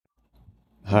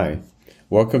Hi,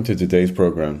 welcome to today's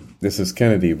program. This is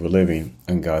Kennedy. We're living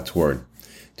in God's Word.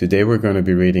 Today we're going to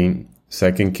be reading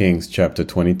 2 Kings chapter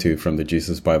 22 from the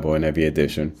Jesus Bible NIV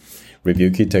edition.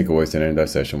 Review key takeaways and end our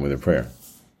session with a prayer.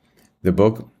 The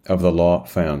Book of the Law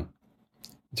found.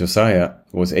 Josiah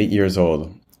was 8 years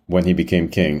old when he became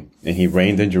king, and he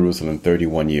reigned in Jerusalem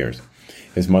 31 years.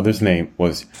 His mother's name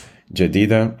was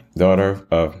Jedidah, daughter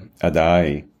of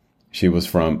Adai. She was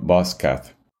from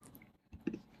Bozkath.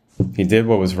 He did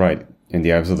what was right in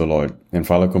the eyes of the Lord, and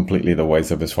followed completely the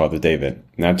ways of his father David,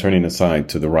 not turning aside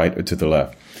to the right or to the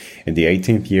left. In the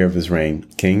 18th year of his reign,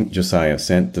 King Josiah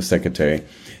sent the secretary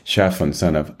Shaphan,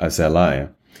 son of Azaliah,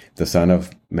 the son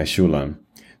of Meshullam,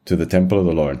 to the temple of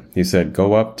the Lord. He said,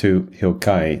 "Go up to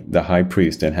Hilkiah, the high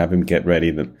priest, and have him get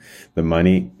ready the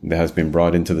money that has been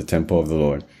brought into the temple of the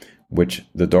Lord, which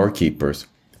the doorkeepers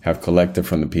have collected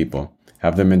from the people.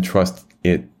 Have them entrust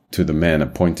it to the men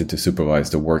appointed to supervise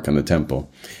the work on the temple,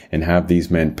 and have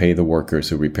these men pay the workers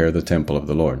who repair the temple of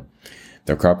the Lord,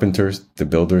 the carpenters, the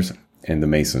builders, and the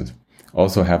masons.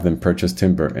 Also have them purchase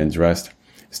timber and dressed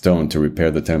stone to repair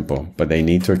the temple, but they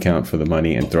need to account for the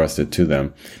money entrusted to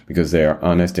them, because they are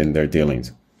honest in their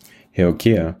dealings."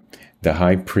 Hilkiah, the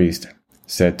high priest,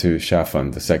 said to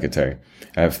Shaphan, the secretary,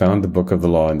 "I have found the book of the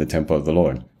law in the temple of the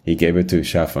Lord." He gave it to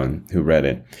Shaphan, who read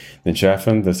it. Then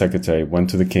Shaphan, the secretary, went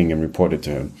to the king and reported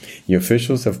to him, "The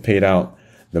officials have paid out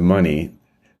the money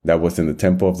that was in the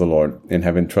temple of the Lord, and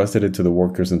have entrusted it to the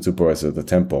workers and supervisors of the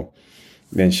temple."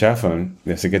 Then Shaphan,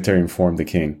 the secretary, informed the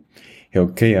king,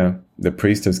 "Hilkiah, the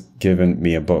priest, has given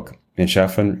me a book." And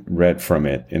Shaphan read from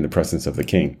it in the presence of the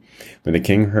king. When the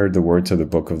king heard the words of the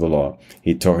book of the law,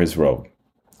 he tore his robe.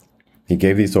 He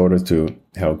gave these orders to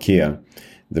Hilkiah,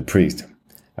 the priest: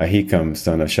 Ahikam,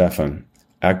 son of Shaphan;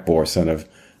 Akbor, son of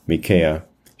Micaiah;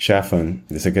 Shaphan,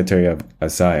 the secretary of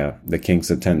Asaiah, the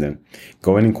king's attendant.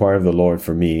 "Go and inquire of the Lord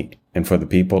for me and for the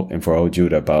people and for all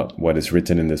Judah about what is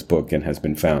written in this book and has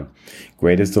been found.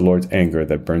 Great is the Lord's anger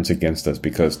that burns against us,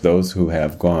 because those who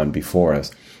have gone before us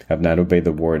have not obeyed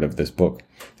the word of this book.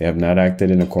 They have not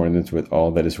acted in accordance with all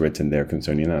that is written there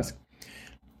concerning us."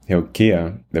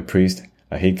 Hilkiah, the priest,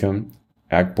 Ahikam,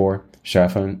 Akbor,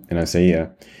 Shaphan, and Asaiah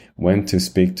went to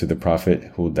speak to the prophet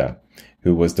Huldah,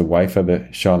 who was the wife of the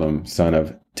Shallum, son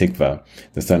of Tikvah,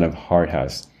 the son of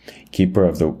Harhas, keeper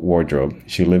of the wardrobe.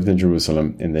 She lived in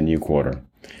Jerusalem in the new quarter.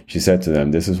 She said to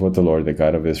them, "This is what the Lord, the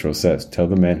God of Israel, says. Tell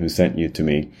the man who sent you to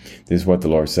me, this is what the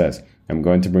Lord says. I'm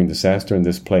going to bring disaster in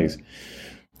this place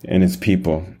and its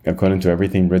people, according to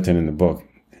everything written in the book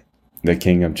the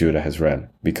king of Judah has read,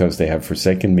 because they have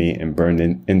forsaken me and burned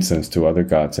incense to other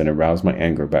gods and aroused my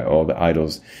anger by all the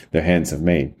idols their hands have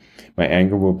made. My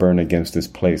anger will burn against this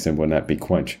place and will not be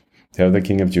quenched. Tell the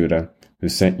king of Judah, who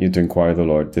sent you to inquire of the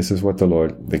Lord, this is what the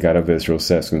Lord, the God of Israel,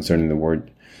 says concerning the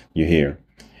word you hear.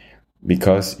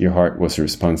 Because your heart was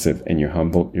responsive and you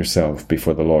humbled yourself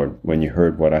before the Lord when you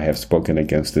heard what I have spoken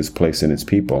against this place and its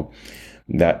people,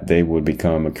 that they would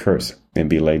become a curse and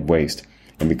be laid waste,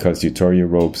 and because you tore your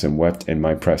robes and wept in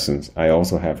my presence, I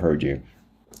also have heard you,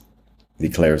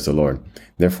 declares the Lord.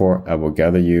 Therefore I will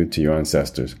gather you to your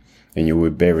ancestors, and you will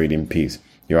be buried in peace.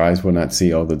 Your eyes will not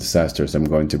see all the disasters I'm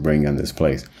going to bring on this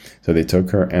place." So they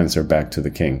took her answer back to the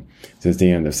king. This is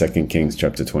the end of 2 Kings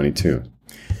chapter 22.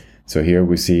 So here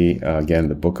we see again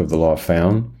the book of the law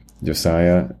found.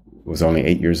 Josiah was only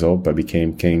 8 years old, but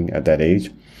became king at that age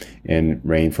and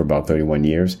reigned for about 31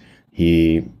 years.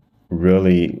 He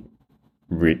really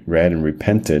read and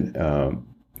repented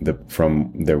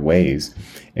from their ways,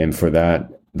 and for that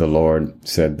the Lord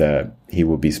said that he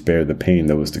would be spared the pain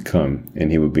that was to come, and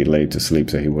he would be laid to sleep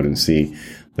so he wouldn't see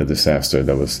the disaster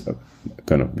that was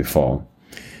going to befall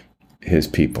his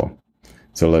people.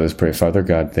 So let us pray. Father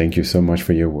God, thank you so much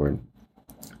for your word.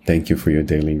 Thank you for your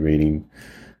daily reading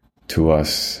to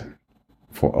us,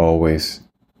 for always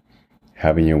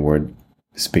having your word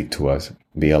speak to us,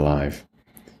 be alive.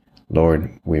 Lord,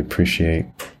 we appreciate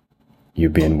you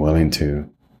being willing to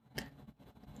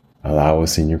allow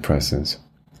us in your presence,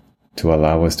 to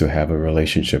allow us to have a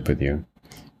relationship with you.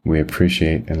 We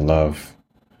appreciate and love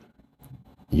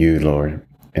you, Lord,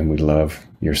 and we love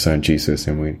your son, Jesus,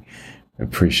 and we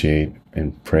appreciate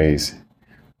and praise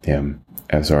him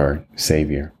as our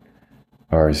Savior,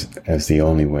 ours as the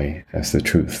only way, as the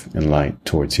truth and light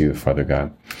towards you, Father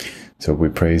God. So we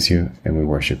praise you and we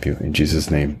worship you. In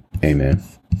Jesus' name, amen.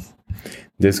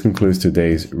 This concludes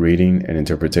today's reading and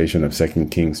interpretation of 2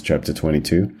 Kings chapter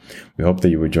 22. We hope that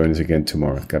you will join us again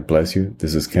tomorrow. God bless you.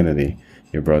 This is Kennedy,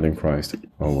 your brother in Christ,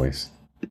 always.